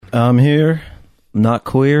I'm here. Not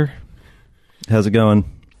queer. How's it going?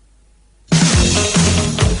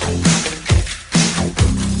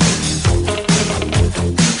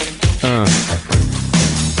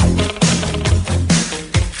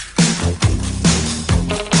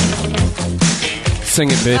 Sing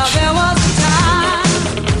it, bitch. There was a time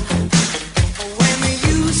when we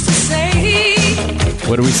used to say,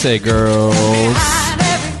 What do we say, girls? behind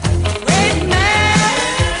every great man,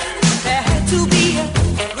 there had to be a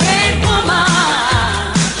great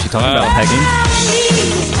woman. She talking about pegging?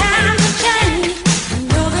 These times have changed. You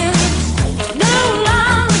know that it's no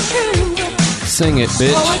longer true. Sing it, So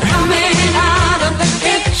bitch. we're coming out of the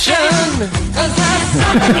kitchen, 'cause there's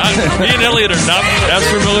something Me and Elliot are not as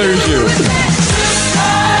familiar as you.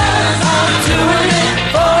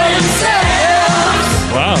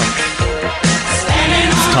 Wow.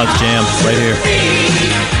 Todd's jam right here.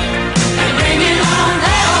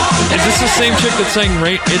 Is this the same chick that sang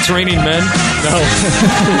It's Raining Men? No.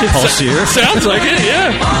 Paul Shear. Sounds like it,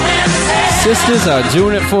 yeah. Sisters are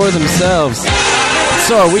doing it for themselves.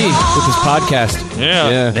 So are we with this podcast.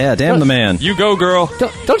 Yeah. Yeah, damn the man. You go, girl.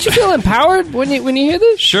 Don't you feel empowered when you hear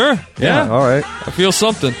this? Sure. Yeah, all right. I feel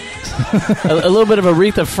something. A little bit of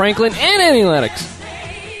Aretha Franklin and Annie Lennox.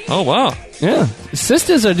 Oh, wow. Yeah.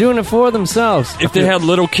 Sisters are doing it for themselves. If they had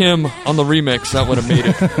Little Kim on the remix, that would have made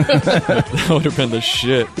it. That would have been the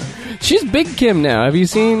shit. She's Big Kim now. Have you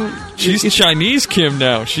seen? She's Chinese Kim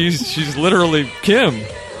now. She's literally Kim.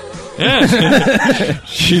 Yeah.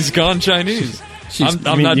 She's gone Chinese. I'm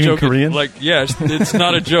you mean not joking. Korean? Like, yeah, it's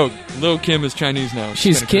not a joke. Little Kim is Chinese now.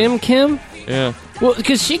 She's kinda Kim? Yeah. Well,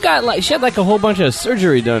 because she had like a whole bunch of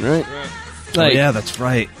surgery done, right? Like, Yeah, that's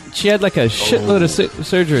right. she had like a shitload of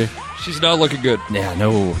surgery. She's not looking good. Yeah,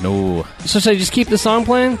 no. So should I just keep the song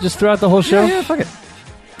playing just throughout the whole show? Yeah, fuck it.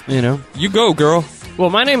 You know. You go, girl. Well,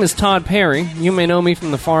 my name is Todd Perry. You may know me from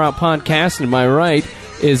the Far Out Podcast, and to my right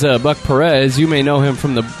is Buck Perez. You may know him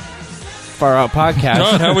from the Far Out Podcast.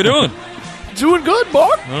 Todd, how we doing? Doing good,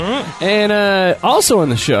 Buck. All right. And also on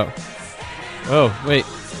the show. Oh, wait.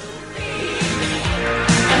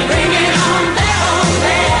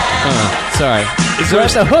 Sorry. We're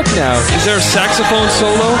at the hook now. Is there a saxophone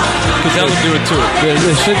solo? Because that would do it too.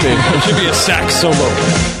 There should be. It should be a sax solo.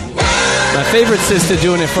 My favorite sister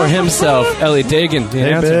doing it for himself, Ellie Dagan. the Hey,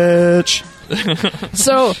 announcer. bitch.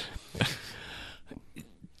 So,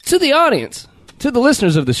 to the audience, to the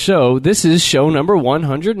listeners of the show, this is show number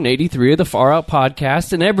 183 of the Far Out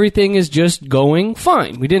Podcast, and everything is just going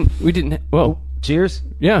fine. We didn't. Well, Cheers.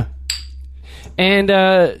 yeah, and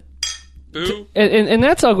Boo. and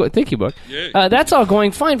that's all. Thank you, Buck. Yeah. That's all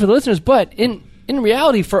going fine for the listeners, but in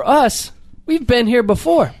reality, for us, we've been here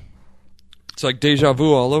before. It's like deja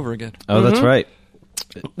vu all over again. Oh, that's right.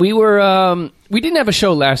 We were we didn't have a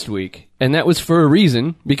show last week, and that was for a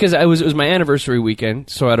reason, because it was my anniversary weekend,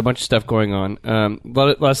 so I had a bunch of stuff going on. A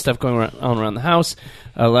lot of stuff going on around the house,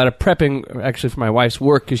 a lot of prepping actually for my wife's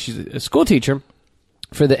work, because she's a school teacher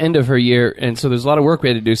for the end of her year, and so there's a lot of work we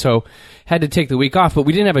had to do, so had to take the week off. But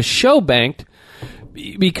we didn't have a show banked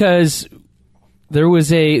because there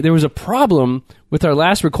was a problem with our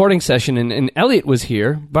last recording session, and Elliot was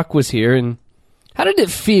here, Buck was here, and how did it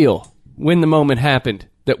feel when the moment happened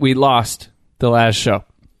that we lost the last show?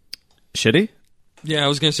 Shitty? Yeah, I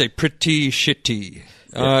was going to say pretty shitty.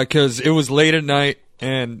 Because it was late at night,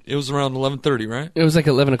 and it was around 11:30, right? It was like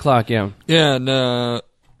 11 o'clock, yeah. Yeah, and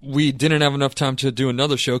we didn't have enough time to do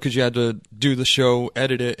another show because you had to do the show,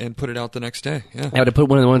 edit it, and put it out the next day. Yeah. I had to put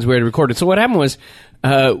one of the ones we had recorded. So what happened was,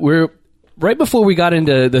 we're right before we got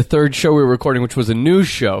into the third show we were recording, which was a news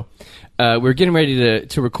show. We were getting ready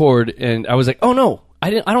to record, and I was like, "Oh no, I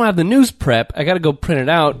don't have the news prep. I got to go print it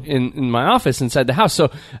out in my office inside the house."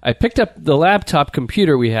 So I picked up the laptop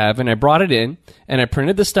computer we have, and I brought it in, and I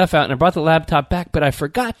printed the stuff out, and I brought the laptop back, but I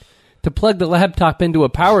forgot to plug the laptop into a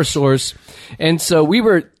power source. And so we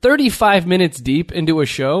were 35 minutes deep into a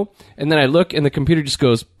show, and then I look, and the computer just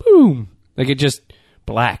goes, boom. Like it just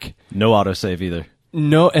black. No autosave either.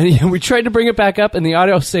 No, and we tried to bring it back up, and the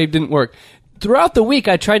audio save didn't work. Throughout the week,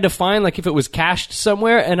 I tried to find like if it was cached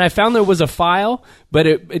somewhere, and I found there was a file, but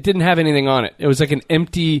it didn't have anything on it. It was like an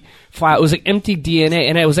empty file. It was like empty DNA,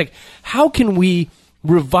 and I was like, how can we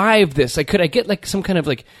revive this? Like, could I get like some kind of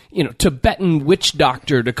like, Tibetan witch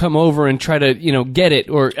doctor to come over and try to, get it,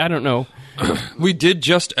 or I don't know. We did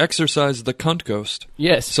just exercise the cunt ghost.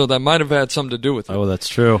 Yes. So that might have had something to do with it. Oh, that's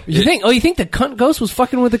true. You think the cunt ghost was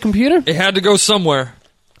fucking with the computer? It had to go somewhere.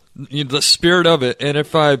 The spirit of it. And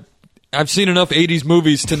if I've seen enough 80s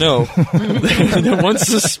movies to know that once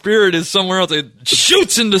the spirit is somewhere else, it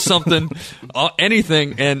shoots into something,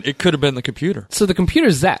 anything, and it could have been the computer. So the computer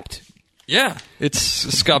zapped. Yeah, it's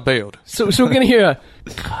Scott Baio. So we're going to hear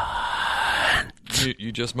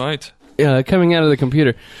You just might. coming out of the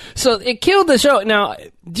computer. So it killed the show. Now,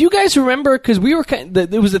 do you guys remember? Because we were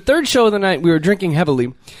it was the third show of the night. We were drinking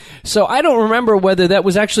heavily. So I don't remember whether that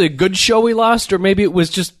was actually a good show we lost, or maybe it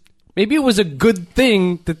was a good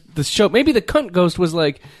thing that the show. Maybe the cunt ghost was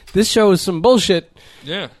like, this show is some bullshit.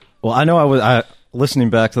 Yeah. Well, I know listening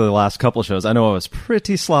back to the last couple of shows, I know I was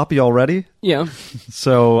pretty sloppy already. Yeah.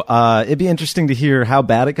 So it'd be interesting to hear how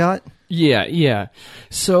bad it got. Yeah.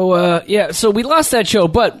 So so we lost that show,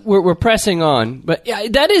 but we're pressing on. But yeah,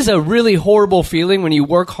 that is a really horrible feeling when you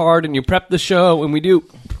work hard and you prep the show and we do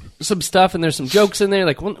some stuff and there's some jokes in there.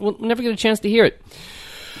 Like we'll never get a chance to hear it.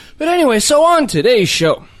 But anyway, so on today's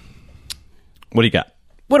show, What do you got?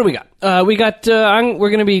 what do we got? We're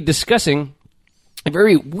going to be discussing a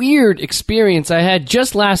very weird experience I had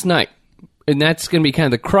just last night. And that's going to be kind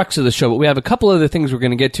of the crux of the show. But we have a couple other things we're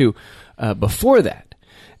going to get to before that.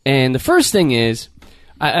 And the first thing is,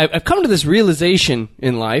 I've come to this realization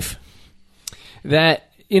in life that,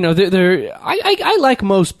 I like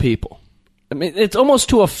most people. I mean, it's almost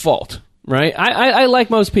to a fault, right? I like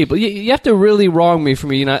most people. You have to really wrong me for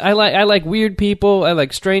me. I like weird people. I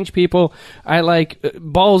like strange people. I like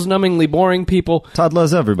balls-numbingly boring people. Todd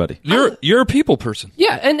loves everybody. You're a people person.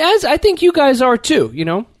 Yeah, and as I think you guys are too,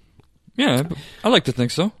 Yeah, I like to think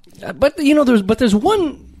so. But there's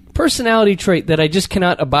one personality trait that I just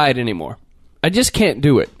cannot abide anymore. I just can't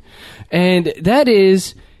do it. And that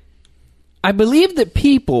is, I believe that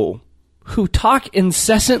people who talk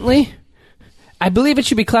incessantly, I believe it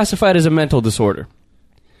should be classified as a mental disorder.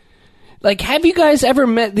 Like, have you guys ever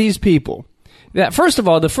met these people? That, first of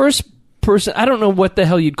all, the first person, I don't know what the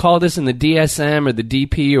hell you'd call this in the DSM or the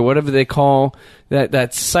DP or whatever they call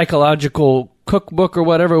that psychological cookbook or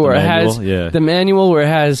whatever, where it has the manual, where it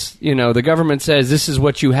has, the government says this is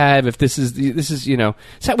what you have if this is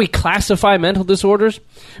it's how we classify mental disorders.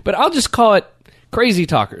 But I'll just call it crazy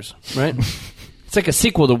talkers, right? It's like a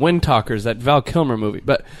sequel to Wind Talkers, that Val Kilmer movie.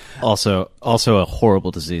 But Also a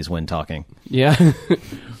horrible disease when talking. yeah.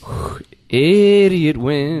 Idiot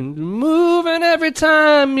wind moving every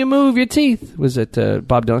time you move your teeth. Was it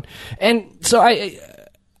Bob Dylan? And so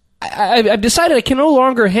I've decided I can no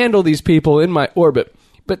longer handle these people in my orbit.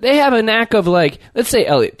 But they have a knack of, like, let's say,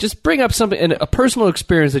 Elliot, just bring up something, a personal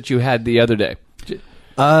experience that you had the other day.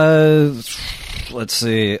 Let's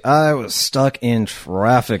see. I was stuck in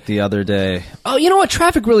traffic the other day. Oh, you know what?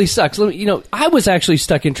 Traffic really sucks. I was actually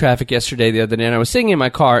stuck in traffic yesterday the other day, and I was sitting in my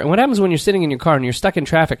car. And what happens when you're sitting in your car and you're stuck in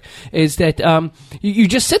traffic is that you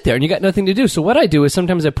just sit there and you got nothing to do. So what I do is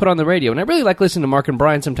sometimes I put on the radio, and I really like listening to Mark and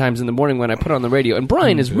Brian sometimes in the morning when I put on the radio. And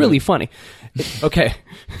Brian is really funny. Okay.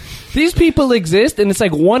 These people exist, and it's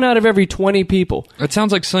like 1 out of every 20 people. That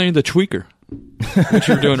sounds like Sonny the Tweaker. What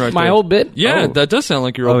you're doing right My there. old bit? Yeah, Oh. that does sound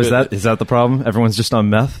like your old bit. Is that the problem? Everyone's just on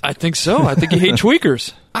meth? I think so. I think you hate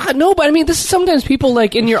tweakers. No, but I mean, this is sometimes people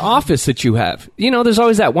like in your office that you have. There's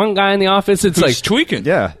always that one guy in the office. It's Who's like tweaking?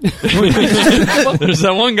 Yeah. There's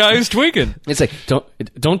that one guy who's tweaking. it's like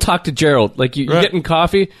don't talk to Gerald. Like you're Right. getting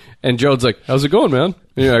coffee, and Gerald's like, "How's it going, man?"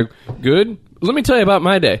 And you're like, "Good." Let me tell you about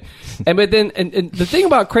my day. And the thing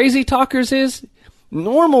about crazy talkers is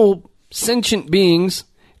normal sentient beings.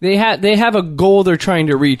 They have a goal they're trying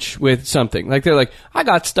to reach with something. Like they're like, I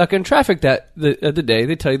got stuck in traffic the other day.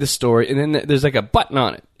 They tell you the story, and then there's like a button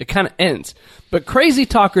on it. It kind of ends. But crazy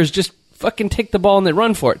talkers just fucking take the ball and they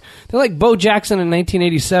run for it. They're like Bo Jackson in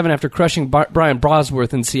 1987 after crushing Brian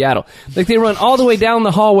Brosworth in Seattle. Like they run all the way down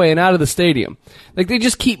the hallway and out of the stadium. Like they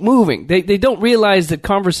just keep moving. They don't realize that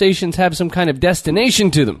conversations have some kind of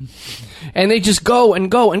destination to them. And they just go and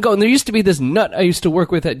go and go. And there used to be this nut I used to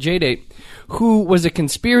work with at JDate who was a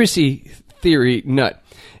conspiracy theory nut.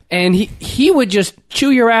 And he would just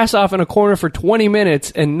chew your ass off in a corner for 20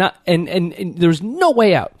 minutes and there's no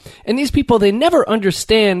way out. And these people, they never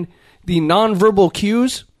understand the nonverbal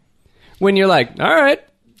cues when you're like, all right.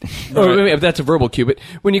 Or maybe if that's a verbal cue, but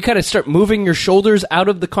when you kind of start moving your shoulders out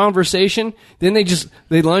of the conversation, then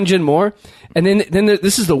they lunge in more. And then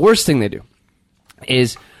this is the worst thing they do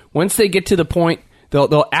is once they get to the point,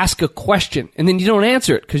 they'll ask a question and then you don't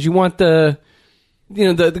answer it because you want the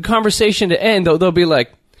conversation to end. They'll be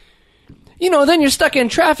like, then you're stuck in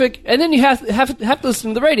traffic and then you have to listen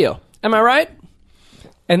to the radio. Am I right?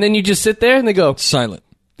 And then you just sit there and they go silent.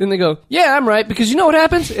 Then they go, yeah, I'm right, because you know what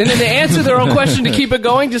happens? And then they answer their own question to keep it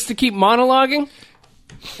going, just to keep monologuing.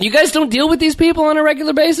 You guys don't deal with these people on a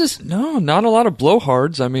regular basis? No, not a lot of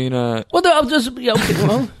blowhards. I mean, Well, I'll just, yeah, okay,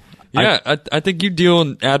 well. yeah, I think you deal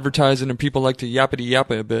in advertising and people like to yappity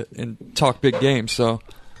yappa a bit and talk big games, so.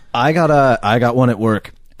 I got one at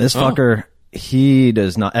work. This fucker he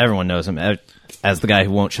does not. Everyone knows him as the guy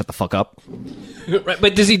who won't shut the fuck up. Right,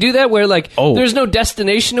 but does he do that where like there's no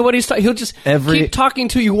destination to what he's talking? He'll just keep talking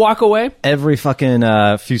till you walk away. Every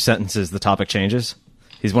fucking few sentences, the topic changes.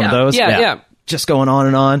 He's one of those. Yeah. Just going on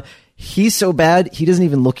and on. He's so bad, he doesn't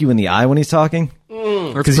even look you in the eye when he's talking.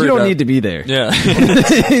 Because you don't need to be there. Yeah.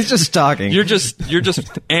 He's just talking. You're just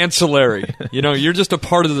ancillary. You're just a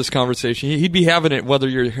part of this conversation. He'd be having it whether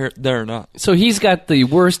you're there or not. So he's got the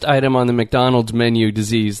worst item on the McDonald's menu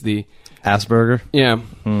disease, the Asperger. Yeah.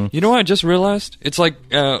 You know what I just realized? It's like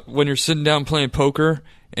when you're sitting down playing poker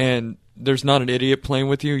and there's not an idiot playing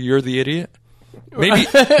with you, you're the idiot. Maybe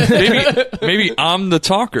I'm the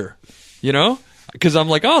talker, Because I'm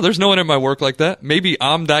like, oh, there's no one at my work like that. Maybe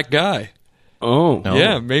I'm that guy. Oh. No.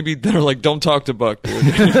 Yeah, maybe they're like, don't talk to Buck, dude.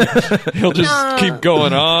 He'll just keep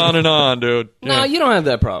going on and on, dude. No, Yeah. you don't have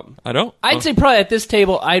that problem. I don't? I'd say probably at this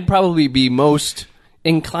table, I'd probably be most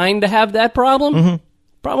inclined to have that problem. Mm-hmm.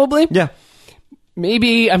 Probably. Yeah.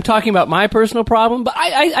 Maybe I'm talking about my personal problem, but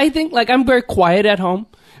I think like I'm very quiet at home.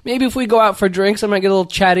 Maybe if we go out for drinks, I might get a little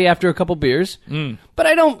chatty after a couple beers. But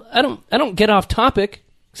I don't get off topic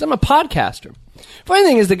because I'm a podcaster. Funny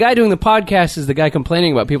thing is, the guy doing the podcast is the guy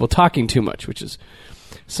complaining about people talking too much, which is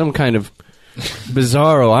some kind of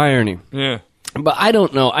bizarro irony. Yeah. But I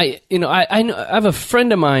don't know. I know I have a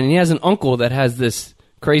friend of mine, and he has an uncle that has this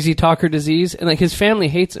crazy talker disease, and like his family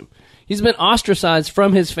hates him. He's been ostracized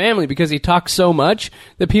from his family because he talks so much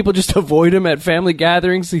that people just avoid him at family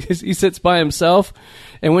gatherings. He sits by himself,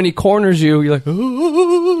 and when he corners you, you're like,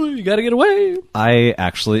 oh, you got to get away. I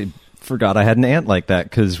actually forgot I had an aunt like that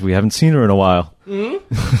because we haven't seen her in a while.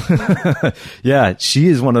 Mm-hmm. Yeah, she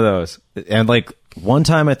is one of those. And like one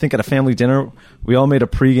time, I think at a family dinner, we all made a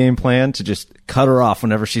pregame plan to just cut her off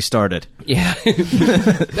whenever she started. Yeah,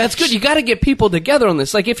 that's good. You got to get people together on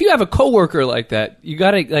this. Like if you have a coworker like that, you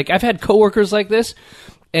got to like. I've had coworkers like this,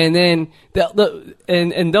 and then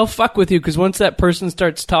they'll fuck with you because once that person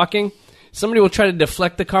starts talking, somebody will try to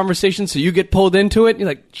deflect the conversation, so you get pulled into it. And you're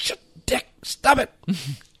like, shut, dick, stop it.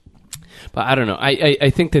 But I don't know. I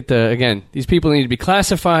think that again, these people need to be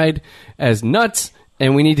classified as nuts,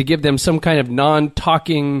 and we need to give them some kind of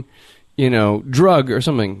non-talking, drug or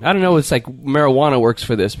something. I don't know. It's like marijuana works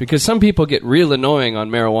for this because some people get real annoying on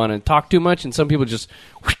marijuana and talk too much, and some people just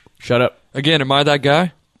shut up. Again, am I that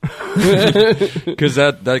guy? Because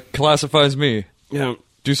that classifies me. Yeah.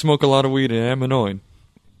 Do smoke a lot of weed and am annoying.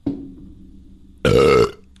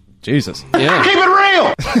 Jesus. Yeah. Keep it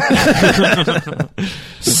real!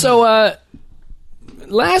 So,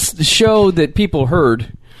 last show that people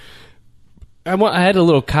heard, I had a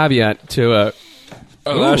little caveat to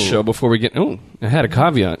last show before we get. Oh, I had a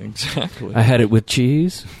caveat. Exactly. I had it with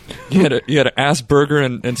cheese. You had an ass burger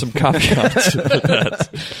and some caveats.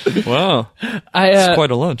 Wow. It's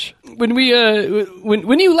quite a lunch. When we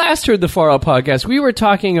when you last heard the Far Out podcast, we were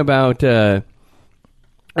talking about.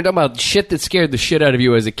 We're talking about shit that scared the shit out of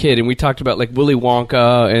you as a kid, and we talked about like Willy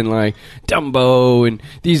Wonka and like Dumbo and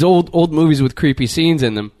these old movies with creepy scenes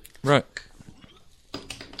in them. Right.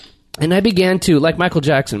 And I began to, like Michael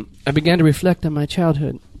Jackson, I began to reflect on my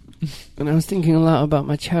childhood, and I was thinking a lot about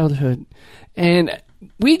my childhood. And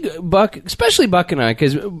Buck, especially Buck and I,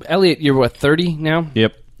 because Elliot, you're what, 30 now?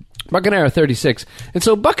 Yep. Buck and I are 36. And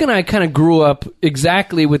so Buck and I kind of grew up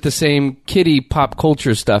exactly with the same kiddie pop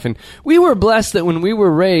culture stuff. And we were blessed that when we were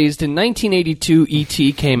raised, in 1982,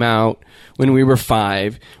 E.T. came out when we were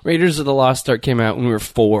 5. Raiders of the Lost Ark came out when we were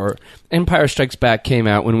 4. Empire Strikes Back came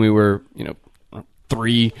out when we were,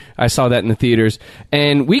 3. I saw that in the theaters.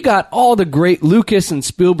 And we got all the great Lucas and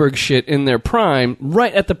Spielberg shit in their prime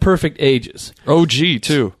right at the perfect ages. OG,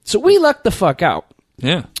 too. So we lucked the fuck out.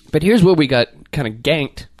 Yeah. But here's where we got kind of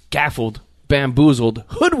ganked, gaffled, bamboozled,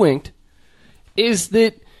 hoodwinked, is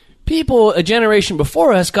that people a generation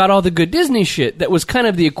before us got all the good Disney shit that was kind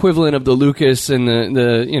of the equivalent of the Lucas and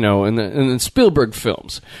the Spielberg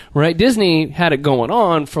films, right? Disney had it going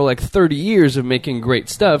on for like 30 years of making great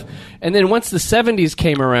stuff, and then once the 70s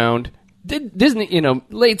came around, Disney,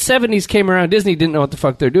 late 70s came around, Disney didn't know what the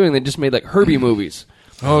fuck they're doing. They just made like Herbie movies.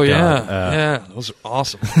 Oh, yeah. Yeah, those are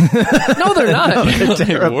awesome. No, they're not.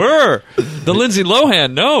 They were. The Lindsay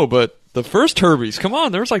Lohan, no, but the first Herbies, come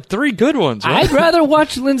on, there was like 3 good ones. Right? I'd rather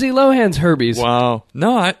watch Lindsay Lohan's Herbies. Wow.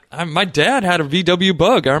 No, my dad had a VW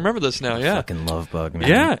Bug. I remember this now, yeah. Fucking love Bug, man.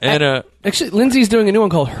 Yeah, and Actually, Lindsay's doing a new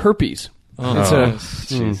one called Herpes.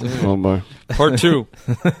 oh boy. part 2.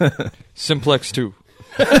 Simplex 2.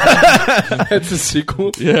 That's a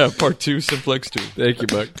sequel. Yeah, part 2, Simplex 2. Thank you,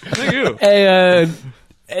 Buck. Thank you.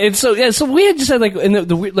 And so we had just had like in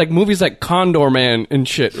the like movies like Condor Man and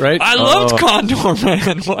shit, right? I loved Condor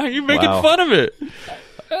Man. Why are you making fun of it?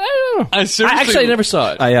 I don't know. I seriously, I never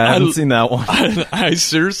saw it. I haven't seen that one. I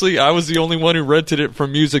seriously, I was the only one who rented it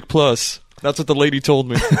from Music Plus. That's what the lady told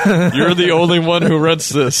me. You're the only one who rents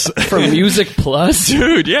this. From Music Plus?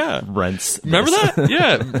 Dude, yeah. Rents. Remember that?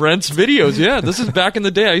 Yeah, rents videos. Yeah, this is back in the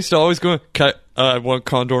day. I used to always go, I want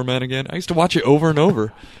Condor Man again. I used to watch it over and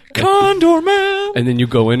over. Condor Man! And then you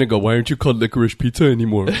go in and go, why aren't you called Licorice Pizza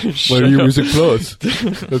anymore? Why are you Music Plus?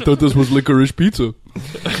 I thought this was Licorice Pizza.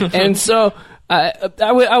 And so...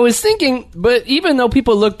 I was thinking, but even though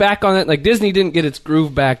people look back on it, like Disney didn't get its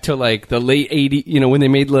groove back till like the late 80s, you know, when they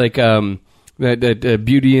made like that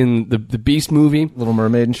Beauty and the Beast movie. Little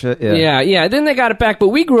Mermaid and shit. Yeah. Then they got it back, but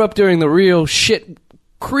we grew up during the real shit,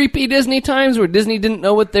 creepy Disney times where Disney didn't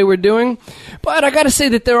know what they were doing. But I got to say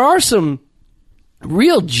that there are some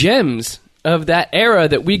real gems of that era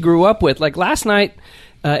that we grew up with. Like last night,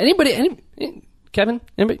 Kevin,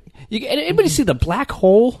 anybody see The Black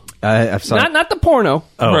Hole? I've saw not the porno.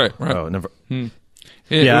 Oh, Right. Oh, never. It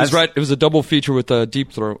was right. It was a double feature with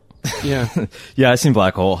Deep Throat. Yeah. Yeah, I've seen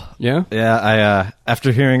Black Hole. Yeah? Yeah, I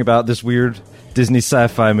after hearing about this weird Disney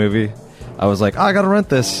sci-fi movie, I was like, I gotta rent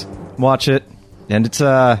this, watch it, and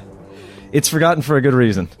it's forgotten for a good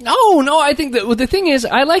reason. No, I think that the thing is,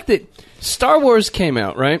 I like that Star Wars came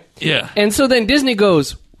out, right? Yeah. And so then Disney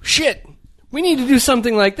goes, shit, we need to do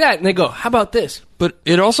something like that. And they go, how about this? But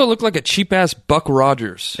it also looked like a cheap-ass Buck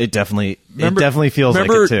Rogers. It definitely feels like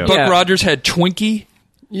remember it too. Buck Yeah. Rogers had Twinkie?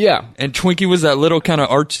 Yeah. And Twinkie was that little kind of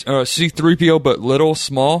C-3PO, but little,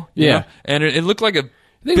 small. you Yeah. know? And it looked like a I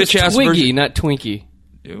think it was bitch-ass Twiggy, version. not Twinkie.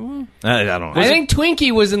 I don't know. I think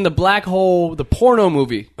Twinkie was in the Black Hole, the porno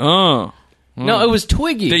movie. Oh. No, it was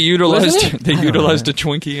Twiggy. They wasn't it? utilized a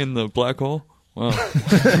Twinkie in the black hole? Wow.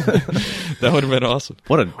 That would have been awesome.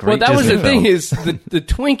 What a great. Well, that was Disney the thing film. is the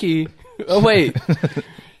Twinkie. Oh wait.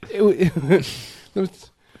 It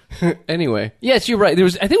was- anyway, yes, you're right. I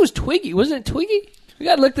think it was Twiggy. Wasn't it Twiggy? We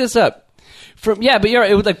gotta look this up. But you're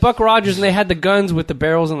right. It was like Buck Rogers, and they had the guns with the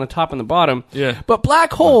barrels on the top and the bottom. Yeah. But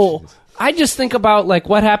Black Hole, I just think about like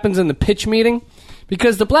what happens in the pitch meeting.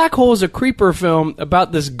 Because The Black Hole is a creeper film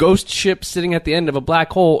about this ghost ship sitting at the end of a black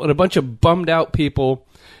hole, and a bunch of bummed out people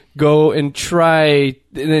go and try,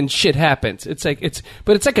 and then shit happens. It's like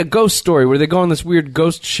a ghost story where they go on this weird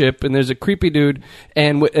ghost ship, and there's a creepy dude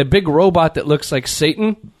and a big robot that looks like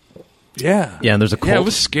Satan. Yeah. Yeah, and there's a cult. Yeah, it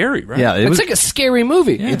was scary, right? Yeah, it It's was. like a scary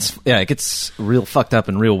movie. It gets real fucked up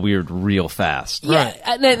and real weird real fast. Yeah,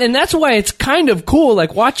 and that's why it's kind of cool.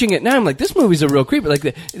 Like watching it now, I'm like, this movie's a real creeper. Like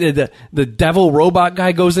the devil robot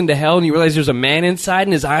guy goes into hell, and you realize there's a man inside,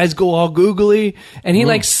 and his eyes go all googly, and he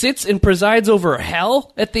like sits and presides over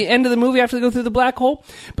hell at the end of the movie after they go through the black hole.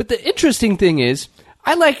 But the interesting thing is,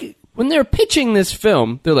 I like when they're pitching this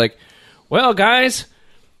film, they're like, "Well, guys,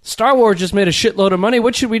 Star Wars just made a shitload of money.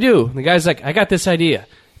 What should we do?" And the guy's like, "I got this idea.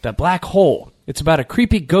 The Black Hole. It's about a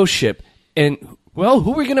creepy ghost ship. And, well,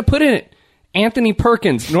 who are we going to put in it? Anthony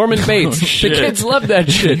Perkins, Norman Bates." The shit. kids love that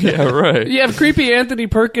shit. Yeah, right. You have creepy Anthony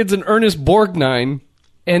Perkins and Ernest Borgnine.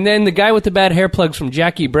 And then the guy with the bad hair plugs from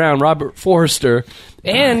Jackie Brown, Robert Forrester.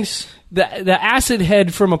 And the acid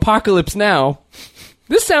head from Apocalypse Now.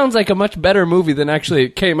 This sounds like a much better movie than actually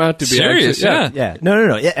it came out to be. Serious, actually. yeah. Yeah,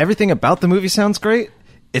 no. Yeah, everything about the movie sounds great.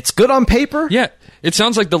 It's good on paper. Yeah, it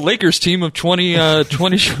sounds like the Lakers team of 2012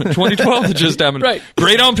 that just happened. Right.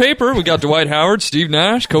 Great on paper. We got Dwight Howard, Steve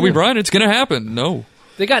Nash, Kobe Bryant. It's going to happen. No.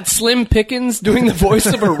 They got Slim Pickens doing the voice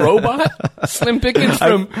of a robot. Slim Pickens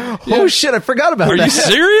from... Oh shit, I forgot about Are that. you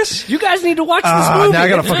serious? You guys need to watch this movie. Now I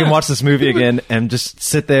gotta fucking watch this movie again and just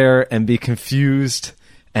sit there and be confused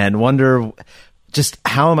and wonder just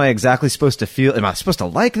how am I exactly supposed to feel? Am I supposed to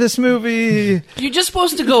like this movie? You're just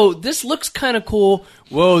supposed to go, this looks kind of cool.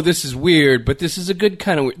 Whoa, this is weird, but this is a good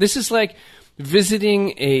kind of weird. This is like visiting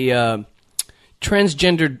a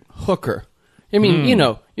transgendered hooker. I mean, you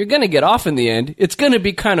know, you're going to get off in the end. It's going to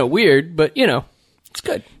be kind of weird, but, you know, it's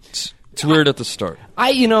good. It's weird at the start.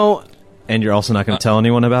 And you're also not going to tell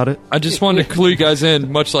anyone about it? I just wanted to clue you guys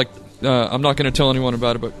in, much like I'm not going to tell anyone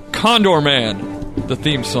about it, but Condor Man, the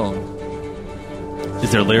theme song,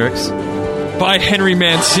 Is there lyrics? by Henry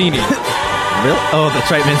Mancini. Really? Oh,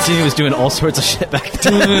 that's right. Mancini was doing all sorts of shit back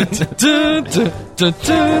then.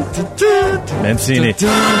 Mancini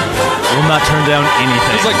will not turn down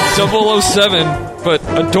anything. It's like 007, but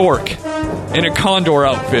a dork in a condor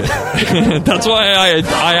outfit. That's why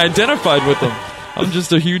I identified with him. I'm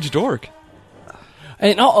just a huge dork.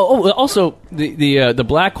 And also, the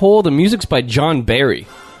Black Hole, the music's by John Barry,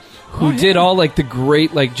 who did all, like, the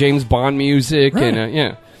great, like, James Bond music. Right. And,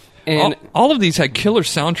 yeah. And all of these had killer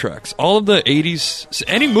soundtracks. All of the 80s,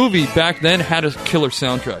 any movie back then had a killer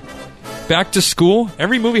soundtrack. Back to School.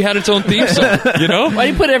 Every movie had its own theme song, you know? Why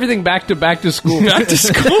do you put everything back to school? Back to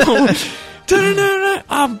School. Da-da-da-da,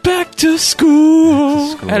 I'm back to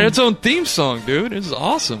school. Had its own theme song, dude. It was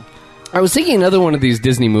awesome. I was thinking another one of these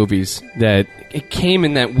Disney movies that it came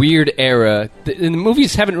in that weird era. And the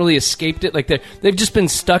movies haven't really escaped it. Like they've just been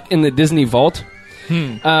stuck in the Disney vault.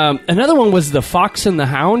 Another one was The Fox and the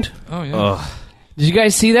Hound. Oh, yeah. Ugh. Did you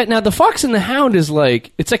guys see that? Now, The Fox and the Hound is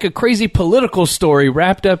like it's like a crazy political story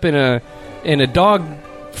wrapped up in a dog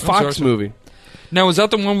fox sorry. movie. Now, was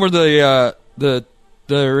that the one where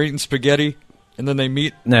they're eating spaghetti and then they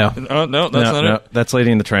meet? No. Oh, no, that's not it. That's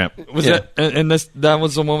Lady and the Tramp. Was that and that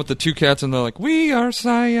was the one with the two cats and they're like, we are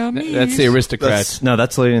Siamese. That's the Aristocrats.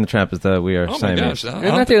 That's Lady and the Tramp. Is the We Are Oh my Siamese. gosh! Isn't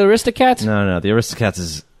that the Aristocats? No, the Aristocats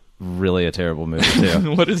is really a terrible movie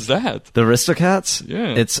too. What is that? The Aristocats? Yeah.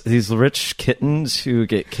 It's these rich kittens who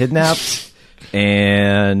get kidnapped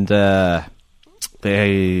and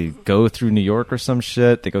they go through New York or some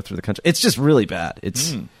shit. They go through the country. It's just really bad.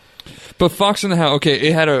 It's But Fox and the Hound. Okay,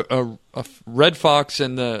 it had a red fox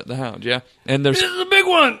and the hound. Yeah, and there's This is a big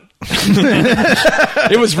one.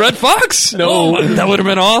 it was Red Fox. No. Oh, that would have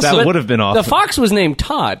been awesome. that would have been awesome. The fox was named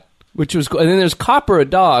Todd, which was cool. And then there's Copper, a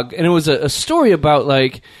dog, and it was a story about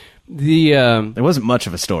like the. It wasn't much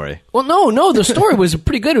of a story. Well, no, the story was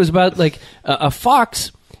pretty good. It was about like a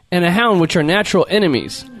fox and a hound, which are natural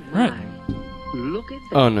enemies. Right. Look at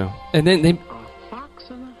Oh no! And then they a fox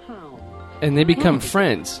and a hound. become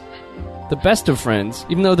friends, the best of friends,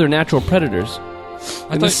 even though they're natural predators.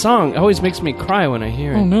 And this song always makes me cry when I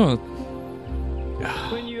hear it. Oh no.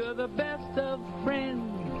 When you're the best of friends,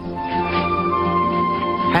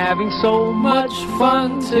 having so much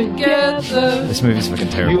Fun together. This movie's fucking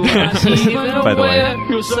terrible. Even By the way. aware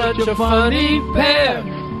you're such a funny pair.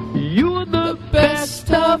 you're the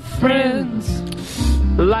Best of friends.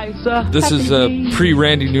 life's a This is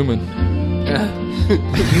pre-Randy Newman.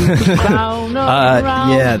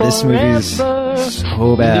 Yeah, this movie's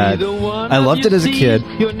so bad. I loved it as a kid,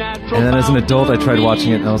 and then as an adult, I tried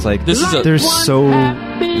watching it, and I was like, This is a- "There's so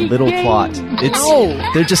little plot.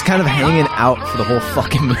 They're just kind of hanging out for the whole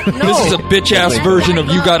fucking movie." This is a bitch-ass version of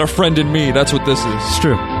You Got a Friend in Me. That's what this is. It's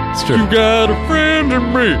true. It's true. You got a friend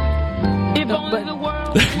in me.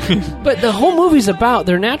 But the whole movie's about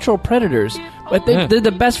they're natural predators, but they're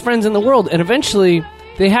the best friends in the world, and eventually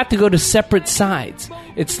they have to go to separate sides.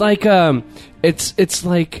 It's like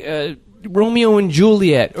Romeo and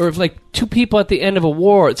Juliet, or if like two people at the end of a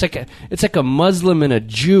war. It's like a Muslim and a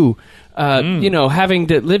Jew, having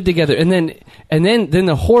to live together, and then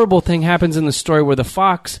the horrible thing happens in the story where the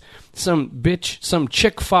fox, some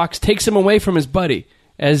chick fox, takes him away from his buddy.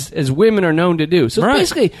 As women are known to do. So Right.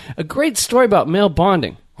 it's basically a great story about male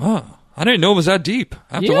bonding. Wow. I didn't know it was that deep.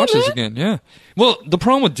 I have to Yeah, watch this man. again. Yeah. Well, the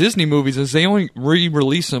problem with Disney movies is they only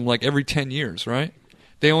re-release them like every 10 years, right?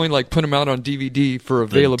 They only like put them out on DVD for The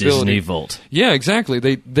availability. Disney Vault. Yeah, exactly.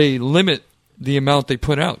 They limit the amount they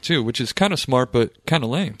put out too, which is kind of smart but kind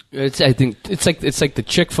of lame. I think it's like the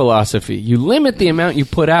chick philosophy. You limit the amount you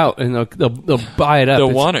put out, and they'll buy it up. They'll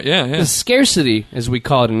It's want it. Yeah, yeah. The scarcity, as we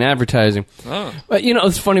call it in advertising. Oh. But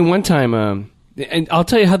it's funny. One time, and I'll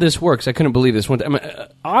tell you how this works. I couldn't believe this. One time,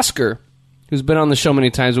 Oscar, who's been on the show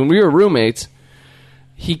many times, when we were roommates,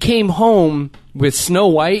 he came home with Snow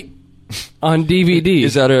White on DVD.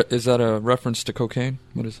 Is that a reference to cocaine?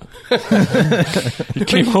 What is that? He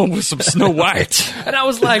came home with some Snow White. And I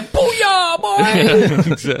was like, "Booyah,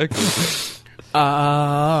 boy!" Exactly.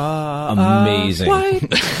 Amazing.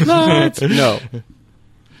 White lights. No.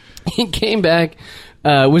 He came back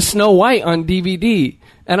with Snow White on DVD.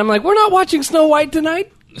 And I'm like, "We're not watching Snow White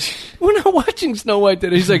tonight. We're not watching Snow White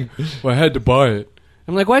today." He's like, "Well, I had to buy it."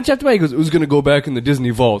 I'm like, "Why'd you have to buy it?" He goes, "It was going to go back in the Disney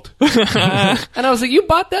vault." And I was like, "You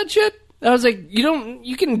bought that shit?" I was like,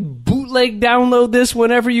 you can bootleg download this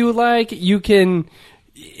whenever you like. You can,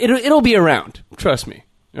 it'll be around. Trust me.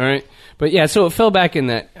 All right. But yeah, so it fell back in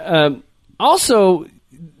that. Also,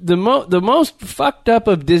 the most fucked up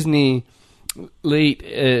of Disney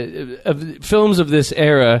of films of this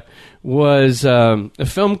era was a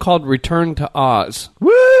film called Return to Oz.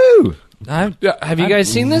 Woo! Have you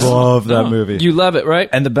guys seen this? Love that movie. You love it, right?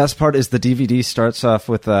 And the best part is the DVD starts off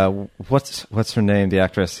with what's her name, the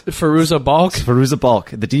actress? Fairuza Balk. Fairuza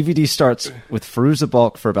Balk. The DVD starts with Fairuza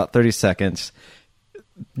Balk for about 30 seconds.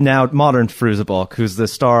 Now, modern Fairuza Balk, who's the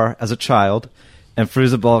star as a child, and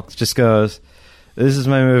Fairuza Balk just goes, "This is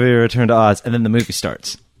my movie, Return to Oz," and then the movie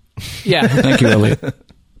starts. Yeah. Thank you, Ellie.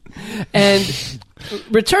 And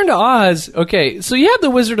Return to Oz, okay, so you have The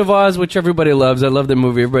Wizard of Oz, which everybody loves. I love that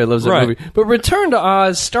movie. Everybody loves that Right. movie. But Return to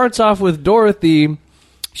Oz starts off with Dorothy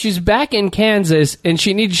she's back in Kansas and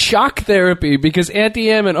she needs shock therapy because Auntie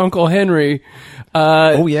Em and Uncle Henry.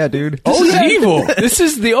 Oh yeah, dude. This is evil. This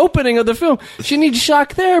is the opening of the film. She needs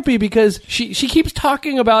shock therapy because she keeps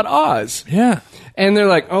talking about Oz. Yeah. And they're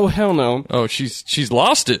like, oh, hell no. Oh, she's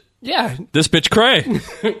lost it. Yeah, This bitch cray.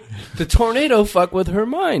 the tornado fuck with her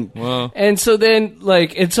mind. Wow. And so then,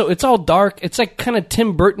 like, it's all dark. It's like kind of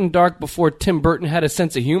Tim Burton dark before Tim Burton had a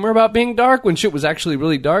sense of humor about being dark when shit was actually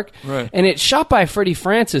really dark. Right. And it's shot by Freddie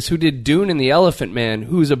Francis, who did Dune and the Elephant Man,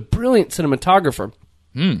 who's a brilliant cinematographer.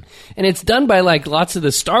 And it's done by, like, lots of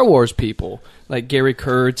the Star Wars people, like Gary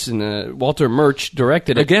Kurtz and Walter Murch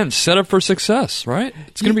directed it. Again, set up for success, right?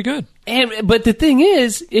 It's going to be good. But the thing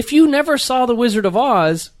is, if you never saw The Wizard of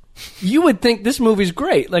Oz, you would think this movie's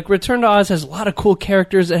great. Like, Return to Oz has a lot of cool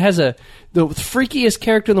characters. It has the freakiest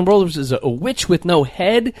character in the world, which is a witch with no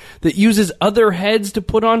head that uses other heads to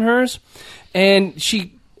put on hers. And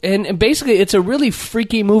basically, it's a really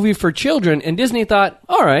freaky movie for children. And Disney thought,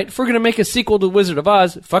 all right, if we're going to make a sequel to Wizard of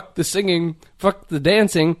Oz, fuck the singing, fuck the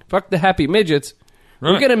dancing, fuck the happy midgets.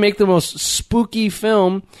 We're going to make the most spooky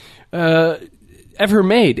film ever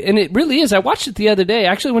made. And it really is. I watched it the other day.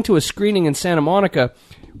 I actually went to a screening in Santa Monica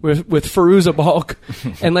with Fairuza Balk,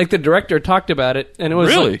 and like the director talked about it, and it was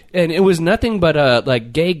Really? and it was nothing but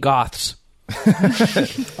like gay goths.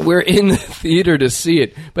 We're in the theater to see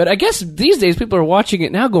it, but I guess these days people are watching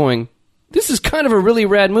it now, going, "This is kind of a really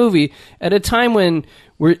rad movie." At a time when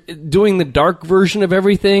we're doing the dark version of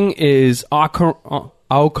everything is au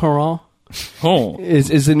courant. Oh.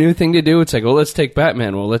 Is the new thing to do. It's like, well, let's take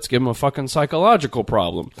Batman. Well, let's give him a fucking psychological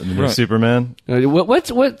problem. The new Superman.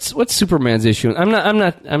 What's Superman's issue? I'm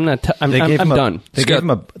done. They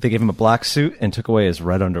gave him a black suit and took away his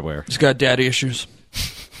red underwear. He's got daddy issues.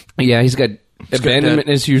 Yeah, he's got abandonment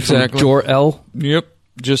issues from Jor-El. Yep.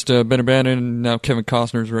 Just been abandoned, and now Kevin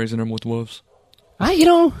Costner's raising him with wolves.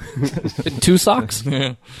 Two socks.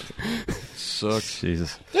 Yeah. Sucks.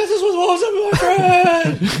 Jesus. This is what wolves are, my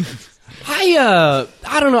friend.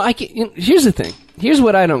 I don't know. Here's the thing. Here's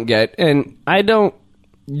what I don't get, and I don't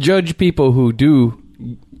judge people who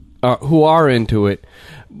are into it.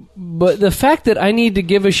 But the fact that I need to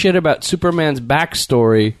give a shit about Superman's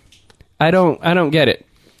backstory, I don't get it.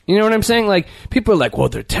 You know what I'm saying? Like, people are like, well,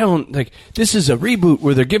 they're telling, like, this is a reboot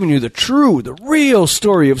where they're giving you the real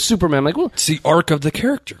story of Superman. I'm like, well, It's the arc of the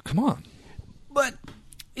character. Come on. but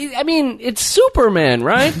I mean, it's Superman,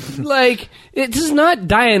 right? Like, this is not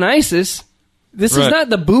Dionysus. This is Right. not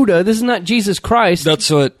the Buddha. This is not Jesus Christ. That's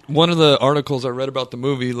what one of the articles I read about the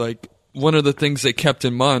movie, like, one of the things they kept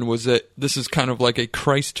in mind was that this is kind of like a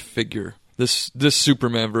Christ figure, this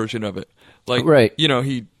Superman version of it. Like, Right. you know,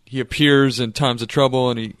 he appears in times of trouble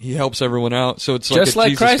and he helps everyone out. So it's Just like a like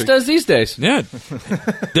Jesus Christ figure. does these days. Yeah.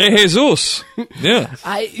 De Jesus. Yeah.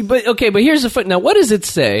 But here's the foot. Now, what does it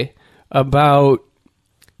say about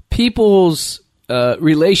people's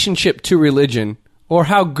relationship to religion, or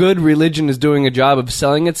how good religion is doing a job of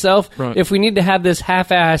selling itself, Right. if we need to have this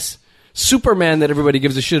half-ass Superman that everybody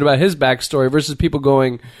gives a shit about his backstory versus people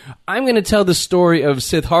going, I'm going to tell the story of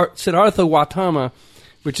Siddhartha Gautama,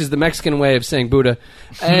 which is the Mexican way of saying Buddha,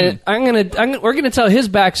 and we're gonna tell his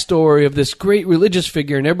backstory of this great religious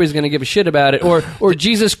figure, and everybody's gonna give a shit about it, or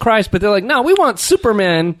Jesus Christ, but they're like, no, we want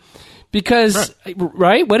Superman. Because,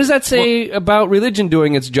 right? What does that say about religion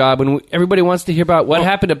doing its job when everybody wants to hear about what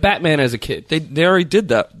happened to Batman as a kid? They already did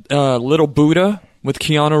that. Little Buddha with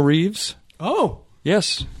Keanu Reeves. Oh.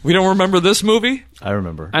 Yes. We don't remember this movie? I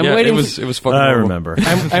remember. I'm Yeah, waiting. it was fucking I horrible. remember.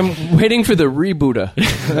 I'm waiting for the rebooter.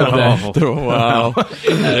 Oh, wow.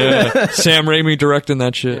 Yeah. Sam Raimi directing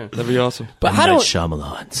that shit. That'd be awesome. But I don't.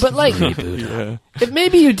 Shyamalan's. But like, if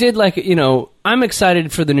maybe you did like, I'm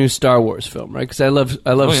excited for the new Star Wars film, right? Because I love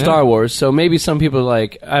yeah. Star Wars. So maybe some people are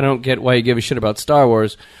like, I don't get why you give a shit about Star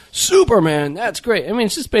Wars. Superman, that's great. I mean,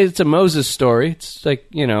 it's a Moses story. It's like,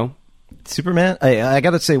 Superman. I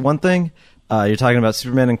got to say one thing. You're talking about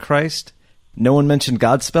Superman and Christ. No one mentioned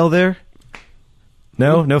Godspell there.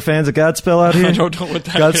 No fans of Godspell out here. I don't know what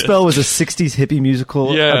that Godspell was a '60s hippie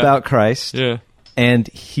musical Yeah. about Christ. Yeah. And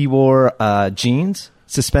he wore jeans,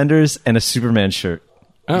 suspenders, and a Superman shirt.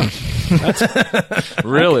 oh,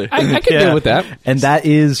 Really? I could deal with that. And that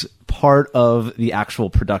is part of the actual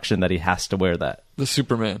production that he has to wear that. The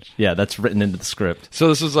Superman. Yeah, that's written into the script. So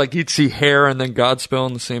this is like he'd see hair and then Godspell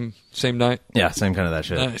in the same night? Yeah, same kind of that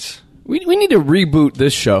shit. Nice. We need to reboot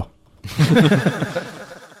this show.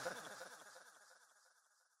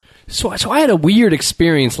 So I had a weird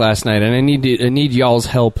experience last night, and I need y'all's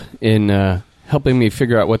help in helping me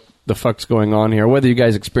figure out what the fuck's going on here, whether you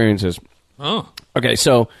guys experience this. Oh. Okay,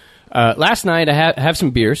 so last night I have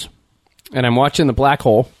some beers, and I'm watching The Black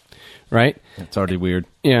Hole, right? It's already weird.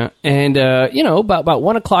 Yeah, and about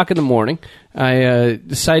 1 o'clock in the morning, I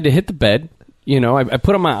decided to hit the bed. I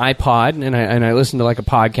put on my iPod and I listen to like a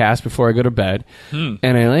podcast before I go to bed, and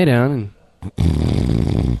I lay down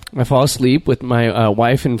and I fall asleep with my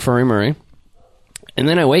wife and furry Murray, and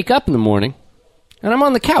then I wake up in the morning and I'm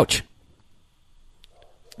on the couch.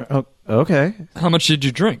 Oh, okay. How much did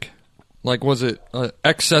you drink? Like, was it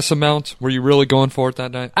excess amount? Were you really going for it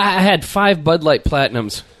that night? I had 5 Bud Light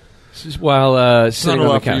Platinums while sitting Not a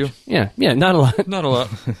on lot the for couch. you. Yeah, not a lot. Not a lot.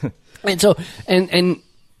 And so, and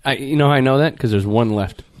I, how I know that? Because there's one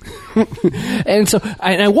left. And so,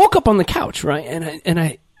 I woke up on the couch, right? And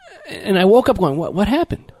I woke up going, what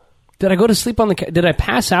happened? Did I go to sleep on the couch? Did I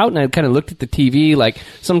pass out? And I kind of looked at the TV. Like,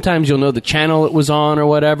 sometimes you'll know the channel it was on or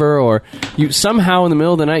whatever, or you somehow in the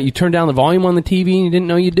middle of the night, you turned down the volume on the TV and you didn't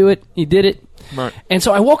know you did it. Right. And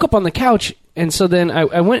so I woke up on the couch, and so then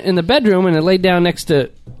I went in the bedroom and I laid down next to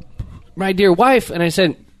my dear wife, and I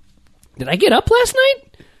said, did I get up last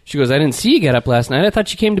night? She goes, I didn't see you get up last night. I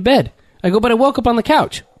thought you came to bed. I go, but I woke up on the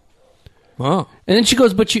couch. Wow. And then she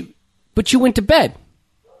goes, but you went to bed,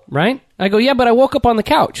 right? I go, yeah, but I woke up on the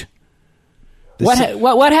couch.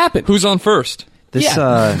 What happened? Who's on first? This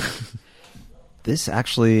Yeah. this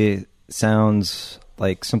actually sounds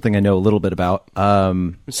like something I know a little bit about.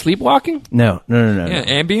 Sleepwalking? No. Yeah,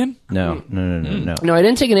 Ambien? No. No, I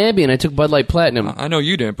didn't take an Ambien. I took Bud Light Platinum. I know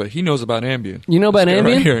you didn't, but he knows about Ambien. You know about This guy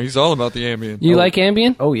Ambien? Right here. He's all about the Ambien. You like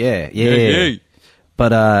Ambien? Oh yeah. Yeah.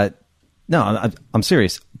 But no, I'm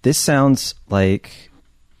serious. This sounds like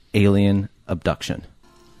alien abduction.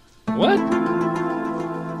 What?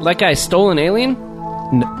 Like I stole an alien?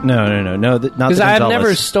 No. Not the Because I've Gonzalez.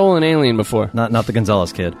 never stolen an alien before. Not the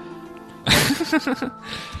Gonzalez kid.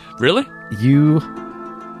 Really? You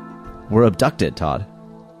were abducted, Todd.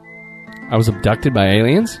 I was abducted by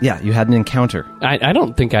aliens? Yeah, you had an encounter. I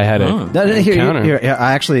don't think I had No, an encounter. Here,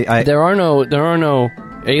 I There are no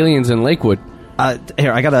aliens in Lakewood.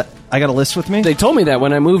 here. I got a list with me. They told me that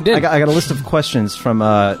when I moved in. I got a list of questions from.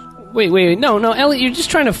 Wait, no, Elliot, you're just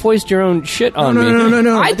trying to foist your own shit on me.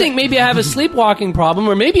 No. I think maybe I have a sleepwalking problem,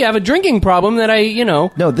 or maybe I have a drinking problem that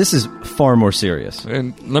No, this is far more serious.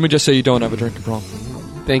 And let me just say you don't have a drinking problem.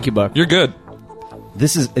 Thank you, Buck. You're good.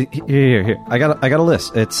 This is here. I got a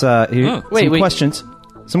list. It's here. Wait.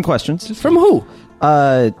 Some questions. From who?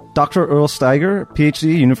 Dr. Earl Steiger,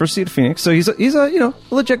 PhD, University of Phoenix. So he's a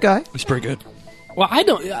legit guy. He's pretty good. Well, I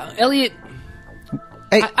don't, Elliot.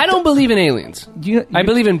 Hey, I don't believe in aliens. I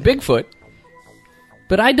believe in Bigfoot,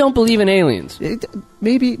 but I don't believe in aliens.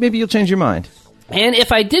 Maybe you'll change your mind. And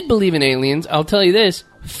if I did believe in aliens, I'll tell you this: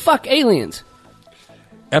 fuck aliens.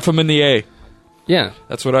 F him in the A. Yeah,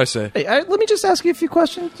 That's what I say. Hey, let me just ask you a few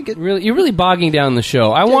questions. you're really bogging down the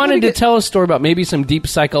show. I wanted to tell a story about maybe some deep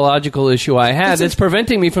psychological issue I had that's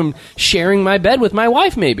preventing me from sharing my bed with my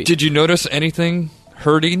wife. Maybe. Did you notice anything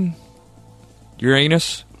hurting your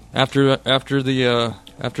anus after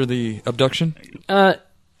the abduction?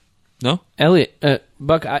 No. Elliot,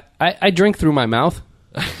 Buck, I drink through my mouth.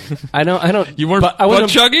 I don't. You weren't I wasn't butt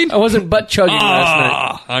chugging? I wasn't butt chugging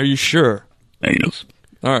last night. Are you sure? Anus.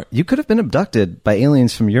 All right. You could have been abducted by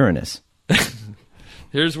aliens from Uranus.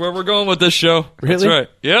 Here's where we're going with this show. That's Really? right.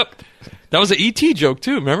 Yep. That was an E.T. joke,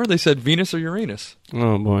 too. Remember? They said Venus or Uranus.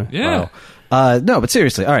 Oh boy. Yeah. Wow. No, but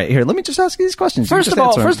seriously. All right, here. Let me just ask you these questions. You First just of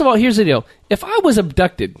answer them. all, here's the deal. If I was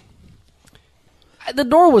abducted, the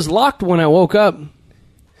door was locked when I woke up.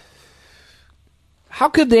 How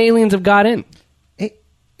could the aliens have got in?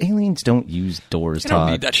 Aliens don't use doors, You don't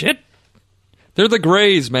Todd. need that shit. They're the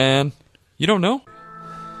Greys, man. You don't know?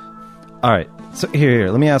 All right. So here.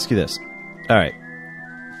 Let me ask you this. All right.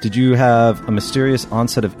 Did you have a mysterious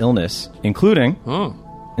onset of illness, including Oh.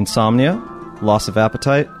 insomnia, loss of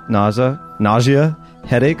appetite, nausea,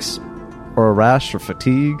 headaches, or a rash or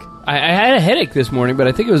fatigue? I had a headache this morning, but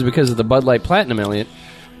I think it was because of the Bud Light Platinum, Elliot.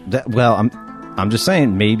 I'm just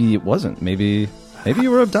saying. Maybe it wasn't. Maybe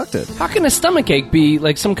you were abducted. How can a stomachache be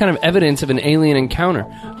like some kind of evidence of an alien encounter?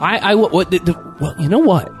 Well, you know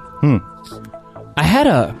what? I had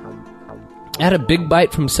a big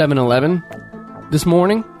bite from 7-Eleven this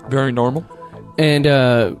morning, Very normal. and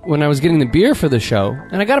when I was getting the beer for the show,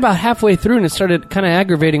 and I got about halfway through, and it started kind of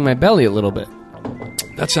aggravating my belly a little bit.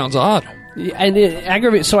 That sounds odd. And it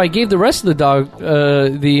aggravated. So I gave the rest of the dog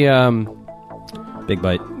Big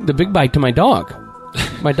bite. the big bite to my dog.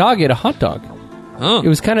 My dog ate a hot dog. Huh. It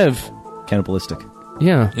was kind of Cannibalistic.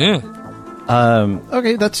 yeah. Yeah.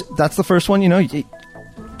 Okay, that's the first one.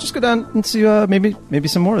 Just go down and see maybe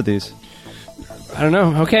some more of these. I don't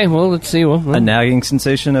know. Okay, well, let's see. Well, A nagging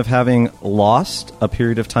sensation of having lost a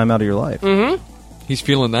period of time out of your life. Mm-hmm. He's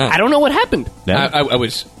feeling that. I don't know what happened. Yeah. I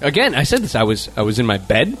was, again, I said this, I was in my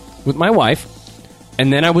bed with my wife,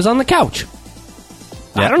 and then I was on the couch.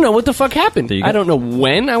 Yeah. I don't know what the fuck happened. There you go. I don't know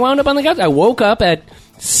when I wound up on the couch. I woke up at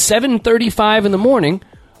 7:35 in the morning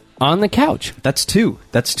on the couch. That's two.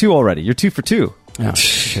 That's two already. You're 2 for 2. Oh,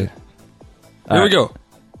 shit. There we go.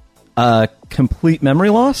 Complete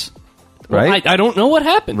memory loss, right? I don't know what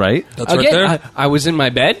happened. Right. That's right Again, there. I was in my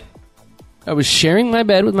bed. I was sharing my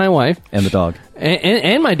bed with my wife And the dog.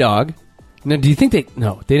 and my dog. Now, do you think they...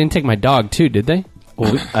 No, they didn't take my dog, too, did they?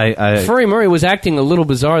 Well, I Furry Murray was acting a little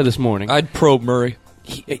bizarre this morning. I'd probe Murray.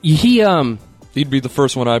 He He'd be the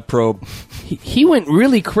first one I'd probe. he went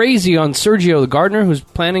really crazy on Sergio the gardener, who's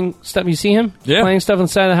planting stuff. You see him? Yeah. Planting stuff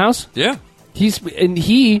inside the house? Yeah. He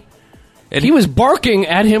was barking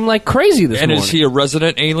at him like crazy this And morning. is he a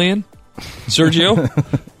resident alien? Sergio?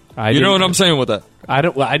 You know what I'm saying with that? I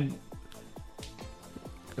don't...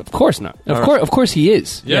 of course not. Of course he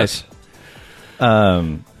is. Yes.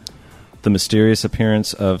 the mysterious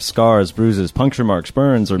appearance of scars, bruises, puncture marks,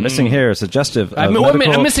 burns, or missing hair suggestive of I'm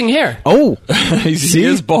missing hair. Oh, He See?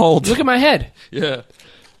 is bald. Look at my head. Yeah.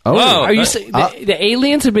 oh, Wow. Are you saying the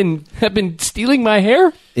aliens have been stealing my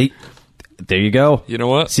hair? there you go. You know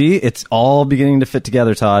what? See, it's all beginning to fit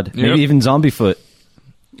together, Todd. Yep. Maybe even zombie foot.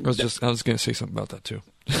 I was going to say something about that too.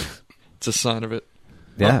 It's a sign of it.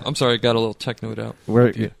 Yeah, Oh, I'm sorry, I got a little tech note out.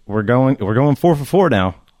 we're going 4 for 4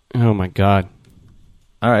 now. Oh my god.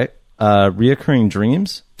 All right, reoccurring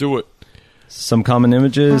dreams. Do it. Some common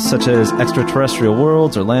images such as extraterrestrial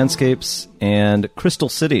worlds or landscapes and crystal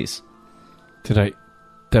cities. Did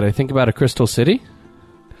I think about a crystal city?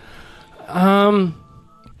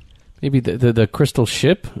 Maybe the crystal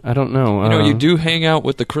ship. I don't know. You know, you do hang out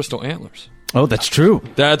with the crystal antlers. Oh, that's true.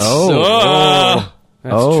 That's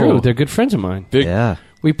That's Oh. true. They're good friends of mine. big Yeah.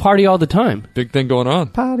 We party all the time. big thing going on.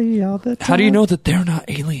 Party all the time. How do you know that they're not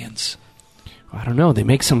aliens? I don't know. They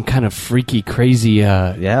make some kind of freaky, crazy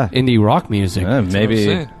indie rock music. Yeah, maybe.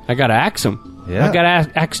 saying. I gotta ask them. Yeah. I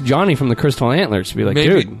gotta ask Johnny from the Crystal Antlers to be like,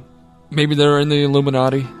 Maybe, dude, maybe they're in the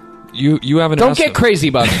Illuminati. You haven't. don't asked get them. crazy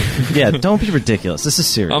about it. Yeah, don't be ridiculous. This is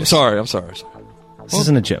serious. I'm sorry. This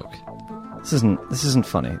isn't a joke. This isn't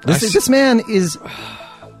funny. This man is.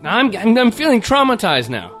 I'm feeling traumatized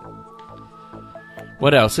now.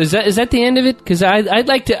 What else? Is that the end of it? Because I'd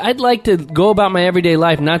like to go about my everyday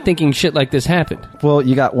life not thinking shit like this happened. Well,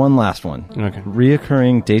 you got one last one. Okay.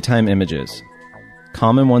 Reoccurring daytime images.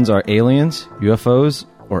 Common ones are aliens, UFOs,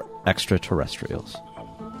 or extraterrestrials.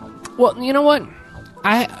 Well, you know what?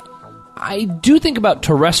 I do think about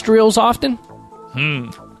terrestrials often,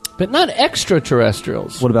 but not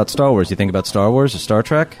extraterrestrials. What about Star Wars? You think about Star Wars or Star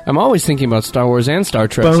Trek? I'm always thinking about Star Wars and Star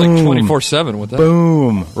Trek. It's like Boom. 24/7 with that.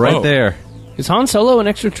 Boom! Right Whoa. there. Is Han Solo an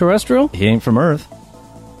extraterrestrial? He ain't from Earth.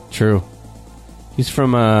 True. He's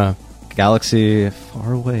from Galaxy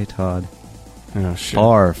far away, Todd. oh shit.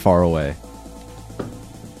 Far, far away.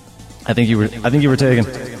 I think you were taken.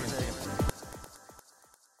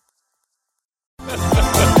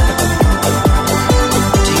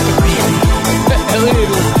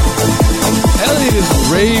 Elliot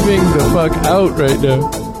is raving the fuck out right now.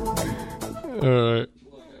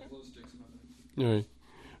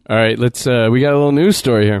 All right, let's we got a little news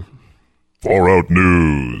story here. Far Out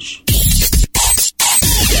News.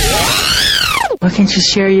 Why can't you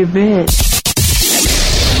share your bed?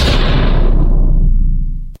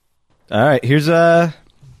 All right, here's a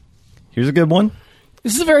good one.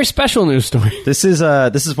 This is a very special news story. This is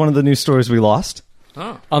one of the news stories we lost.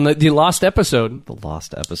 On the lost episode. The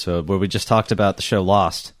Lost episode where we just talked about the show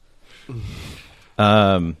Lost.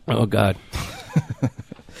 Oh god.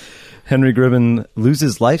 Henry Gribben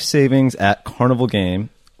loses life savings at carnival game,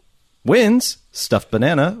 wins stuffed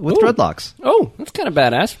banana with Ooh. dreadlocks. Oh, that's kind of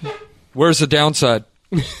badass. Where's the downside?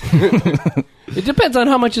 It depends on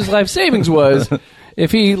how much his life savings was.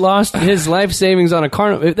 If he lost his life savings on a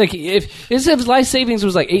carnival, like if his life savings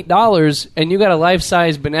was like $8 and you got a life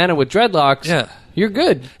size banana with dreadlocks, Yeah. you're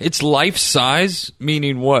good. It's life size,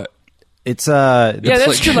 memeaning what? It's Yeah, that's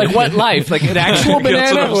like- true. Like what life? Like an actual That's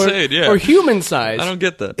banana what I'm or, saying, yeah. or human size? I don't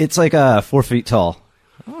get that. it's like 4 feet tall.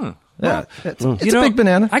 Yeah, it's You a know, big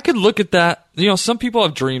banana. I could look at that. You know, some people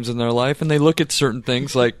have dreams in their life, and they look at certain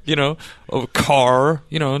things like, you know, a car,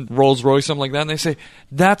 you know, Rolls Royce, something like that, and they say,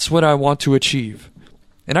 "That's what I want to achieve,"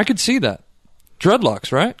 and I could see that.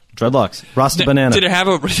 Dreadlocks, right? Dreadlocks, Rasta banana. Did it have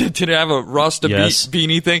a Rasta Yes.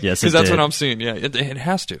 beanie thing? Yes, it because that's did. what I'm seeing. Yeah, it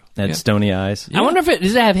has to. Had Yeah. stony eyes. I wonder if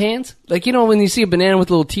does it have hands? Like, you know, when you see a banana with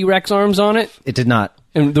little T-Rex arms on it It did not.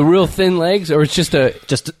 and the real thin legs, or it's just a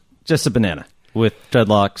Just a banana. with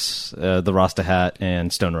dreadlocks, the Rasta hat,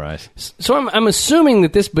 and stoner eyes. So I'm assuming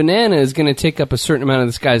that this banana is going to take up a certain amount of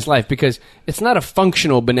this guy's life because it's not a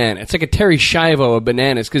functional banana. It's like a Terry Schiavo of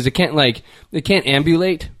bananas because it can't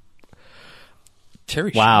ambulate.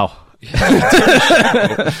 Terry. Wow.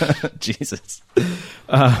 Jesus.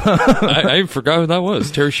 I forgot who that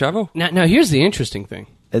was. Terry Schiavo? Now here's the interesting thing.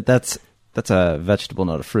 That's a vegetable,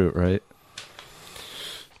 not a fruit, right?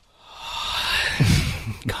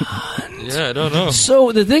 Yeah, I don't know.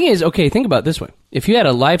 So the thing is, okay, think about it this way. If you had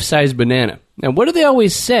a life-size banana, now what do they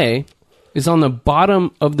always say is on the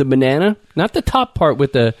bottom of the banana, not the top part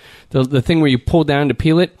with the thing where you pull down to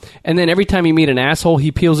peel it, and then every time you meet an asshole,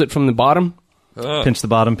 he peels it from the bottom? Pinch the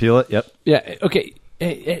bottom, peel it. Yep. Yeah, okay.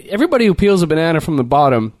 Everybody who peels a banana from the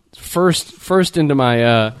bottom, first into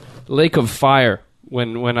my lake of fire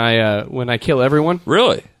when I kill everyone.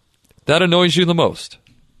 Really? That annoys you the most?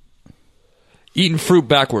 Eating fruit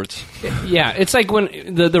backwards. Yeah, it's like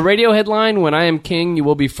when the radio headline, "When I am king, you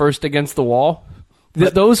will be first against the wall."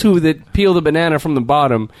 Those that peel the banana from the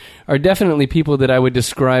bottom are definitely people that I would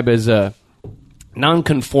describe as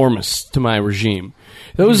nonconformists to my regime.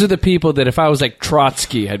 Those are the people that if I was like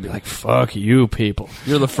Trotsky, I'd be like, "Fuck you, people."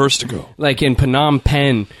 You're the first to go. Like in Phnom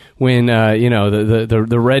Penh, when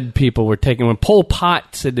the red people were taking. When Pol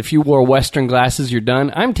Pot said, "If you wore Western glasses, you're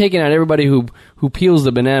done." I'm taking out everybody who peels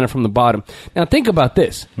the banana from the bottom. Now think about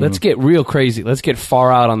this. Let's get real crazy. Let's get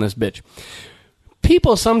far out on this bitch.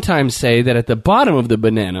 People sometimes say that at the bottom of the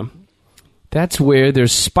banana, that's where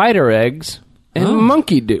there's spider eggs and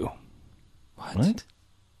monkey dew. What?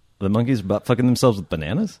 The monkeys butt fucking themselves with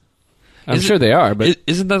bananas? I'm sure they are, but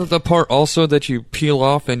isn't that the part also that you peel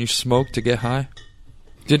off and you smoke to get high?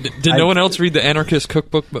 Did no one else read the Anarchist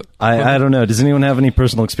Cookbook? But I don't know. Does anyone have any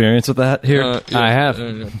personal experience with that here? I have.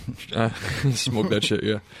 Smoke that shit,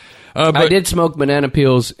 yeah. I did smoke banana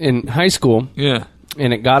peels in high school, Yeah.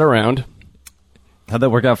 and it got around. How'd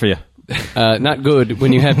that work out for you? Not good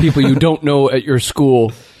when you have people you don't know at your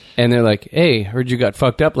school, and they're like, "Hey, heard you got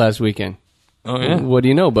fucked up last weekend." Oh, yeah? What do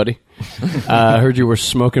you know, buddy? Heard you were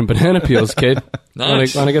smoking banana peels, kid.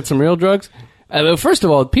 Nice. Want to get some real drugs? First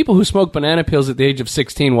of all, people who smoke banana peels at the age of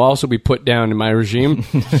 16 will also be put down in my regime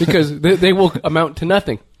because they will amount to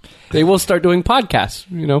nothing. They will start doing podcasts,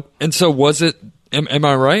 you know. And so was it, am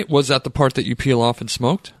I right? Was that the part that you peel off and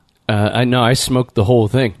smoked? I know. I smoked the whole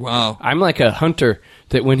thing. Wow. I'm like a hunter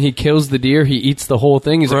that when he kills the deer, he eats the whole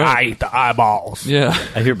thing. He's like, Right. I eat the eyeballs. Yeah.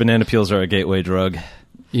 I hear banana peels are a gateway drug.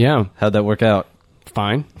 Yeah. How'd that work out?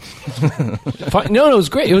 Fine. No, it was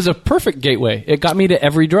great. It was a perfect gateway. It got me to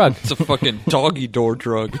every drug. It's a fucking doggy door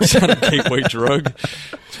drug. It's not a gateway drug.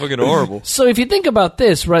 It's fucking horrible. So if you think about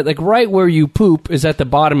this, right, like right where you poop is at the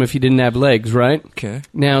bottom if you didn't have legs, right? Okay.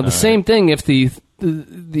 Now, the same thing, if the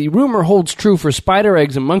rumor holds true for spider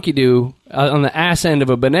eggs and monkey dew on the ass end of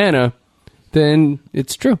a banana, then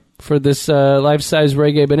it's true for this life-size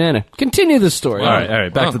reggae banana. Continue the story. All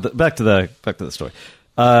right. Back to the story.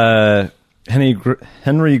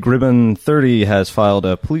 Henry Gribben 30 has filed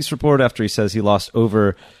a police report after he says he lost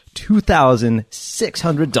over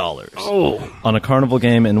 $2,600 on a carnival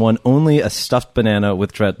game and won only a stuffed banana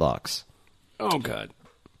with dreadlocks. Oh, God.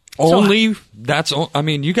 Only, I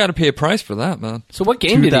mean, you got to pay a price for that, man. So what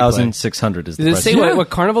game did he play? $2,600 is the Does it price. say what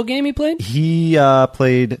carnival game he played? He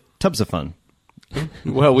played Tubs of Fun.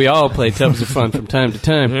 Well, we all play Tubs of Fun from time to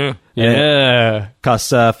time. Yeah.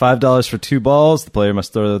 Costs $5 for 2 balls. The player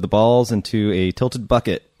must throw the balls into a tilted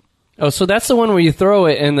bucket. Oh, so that's the one where you throw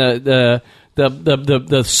it and the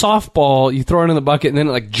softball, you throw it in the bucket and then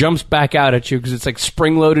it like jumps back out at you because it's like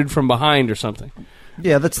spring loaded from behind or something.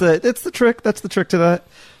 Yeah, that's the trick. That's the trick to that.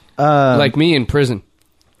 Like me in prison.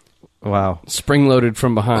 Wow. Spring loaded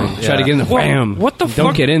from behind. Try to get in the wham. What the Don't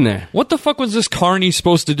fuck? get in there. What the fuck was this carny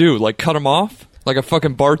supposed to do? Like cut him off? Like a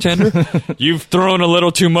fucking bartender? You've thrown a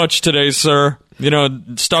little too much today, sir. You know,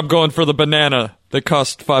 stop going for the banana that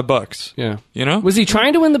cost $5. Yeah. You know? Was he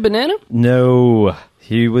trying to win the banana? No,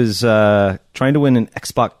 he was trying to win an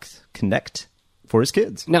Xbox Connect for his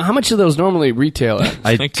kids. Now, how much do those normally retail at?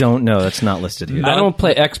 I don't know. That's not listed here. I don't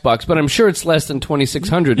play Xbox, but I'm sure it's less than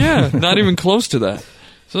 $2,600. Yeah, not even close to that.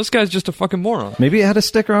 So this guy's just a fucking moron. Maybe it had a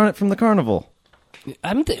sticker on it from the carnival.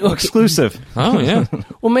 Exclusive. Oh, yeah.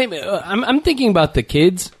 Well, maybe I'm thinking about the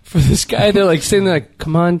kids for this guy. They're like sitting there like,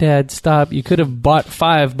 "Come on, Dad, stop! You could have bought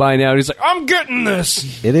 5 by now." And he's like, "I'm getting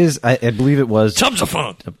this." It is. I believe it was. Tubs of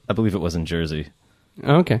Fun. I believe it was in Jersey.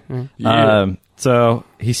 Okay. So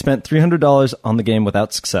he spent $300 on the game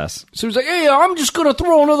without success. So he's like, "Hey, I'm just gonna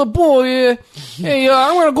throw another ball here. Hey,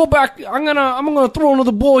 I'm gonna go back. I'm gonna throw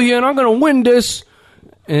another ball here, and I'm gonna win this."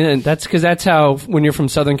 And that's how, when you're from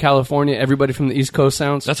Southern California, everybody from the East Coast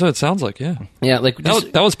sounds. That's what it sounds like, yeah. Yeah, like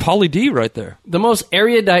That was Pauly D right there. the most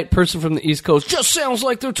erudite person from the East Coast just sounds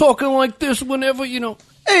like they're talking like this whenever,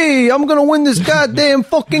 Hey, I'm gonna win this goddamn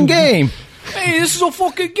fucking game. hey, this is a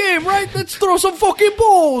fucking game, right? Let's throw some fucking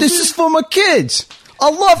balls. This is for my kids. I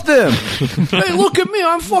love them. Hey, look at me.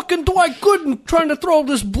 I'm fucking Dwight Gooden trying to throw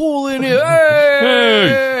this ball in here.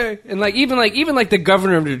 Hey! And even the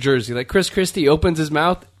governor of New Jersey, like Chris Christie, opens his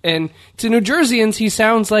mouth, and to New Jerseyans, he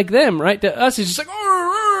sounds like them, right? To us, he's just like,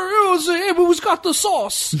 hey, who's got the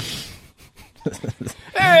sauce?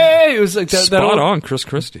 Hey! It was like that. Spot on, Chris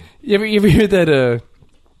Christie. You ever hear that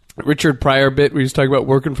Richard Pryor bit where he's talking about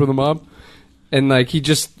working for the mob? And like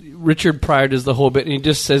Richard Pryor does the whole bit, and he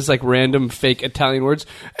just says like random fake Italian words.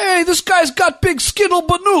 Hey, this guy's got big skittle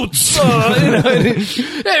banoots.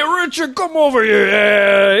 Hey, Richard, come over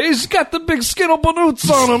here. He's got the big skittle banoots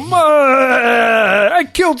on him. I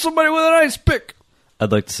killed somebody with an ice pick.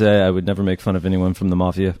 I'd like to say I would never make fun of anyone from the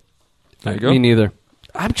mafia. There you go. Me neither.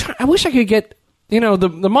 I wish I could get.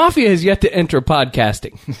 The mafia has yet to enter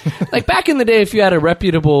podcasting. Like back in the day, if you had a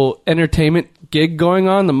reputable entertainment gig going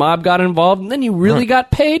on, the mob got involved, and then you really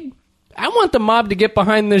got paid. I want the mob to get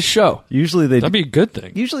behind this show. That'd be a good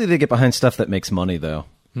thing. Usually they get behind stuff that makes money, though.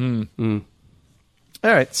 All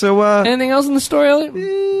right, so Anything else in the story,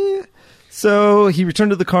 Elliot? so he returned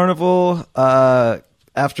to the carnival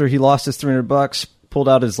after he lost his $300, pulled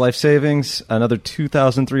out his life savings, another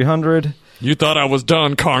 $2,300. You thought I was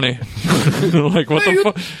done, Carney. Like, what the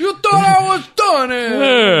fuck? You thought I was done.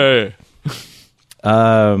 Hey.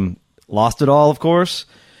 Lost it all, of course.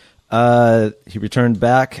 He returned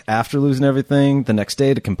back after losing everything the next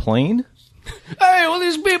day to complain. Hey, well,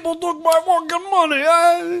 these people took my fucking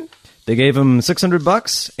money. They gave him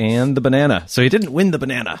 $600 and the banana. So he didn't win the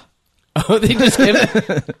banana. Oh, they just gave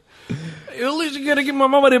it. At least you gotta give my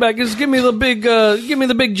money back. Just give me the big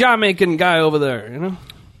Jamaican guy over there.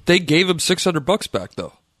 They gave him $600 back,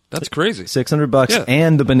 though. That's crazy. $600 Yeah.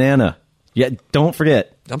 and the banana. Yeah, don't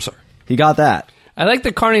forget. I'm sorry. He got that. I like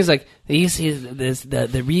the Carney's like,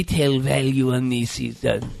 the retail value on this is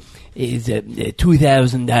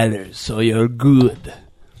 $2,000, so you're good.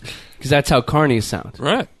 Because that's how Carney's sound.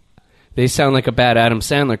 Right. They sound like a bad Adam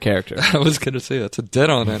Sandler character. I was going to say, that's a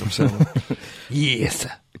dead-on Adam Sandler. Yes.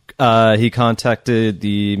 He contacted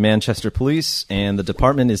the Manchester police, and the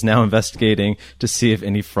department is now investigating to see if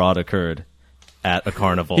any fraud occurred at a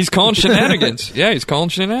carnival. He's calling shenanigans. Yeah, he's calling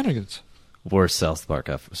shenanigans. Worst South Park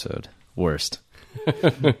episode. Worst.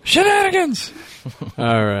 Shenanigans!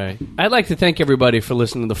 All right. I'd like to thank everybody for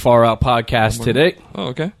listening to the Far Out podcast today. Oh,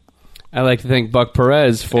 okay. I'd like to thank Buck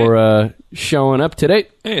Perez for showing up today.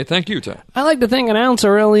 Hey, thank you, Ty. I'd like to thank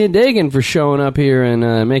announcer Elliot Dagan for showing up here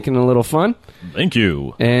and making it a little fun. Thank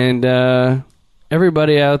you. And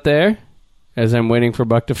everybody out there, as I'm waiting for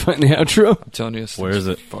Buck to find the outro. I'm telling you, Where is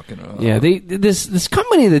it? Fucking, Yeah, this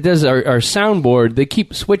company that does our soundboard, they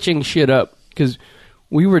keep switching shit up because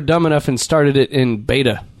we were dumb enough and started it in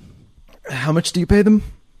beta. How much do you pay them?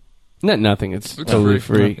 Nothing. It's totally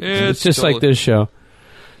free. Yeah, it's just like this show.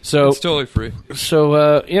 So It's totally free.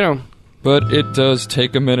 So But it does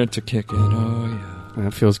take a minute to kick in. Oh, yeah.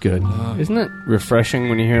 that feels good. Isn't it refreshing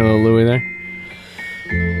when you hear a little Louie there?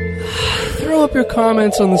 Throw up your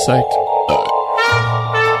comments on the site.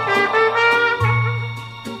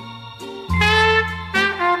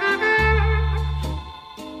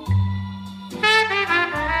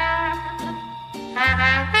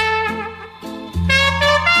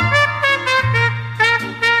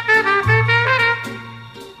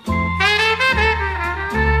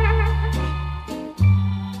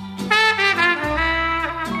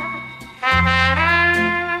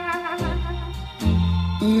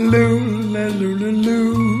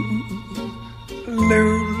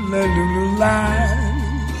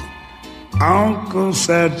 Uncle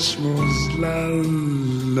Satchmel's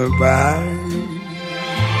lullaby.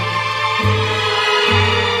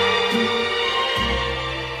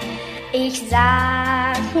 Ich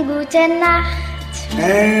sag gute Nacht,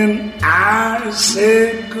 And I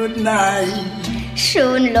said good night.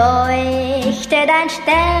 schon leuchtet ein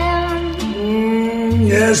Stern.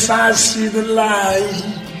 Yes, I see the light.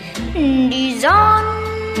 Die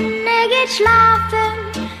Sonne geht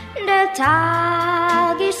schlafen, der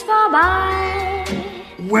Tag ist vorbei.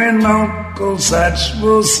 When Uncle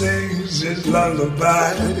Satchel sings his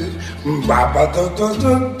lullaby, Baba do do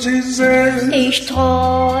do, she says, Ich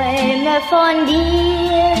träume von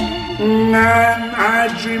dir, and I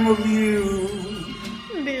dream of you.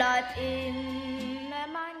 bleib immer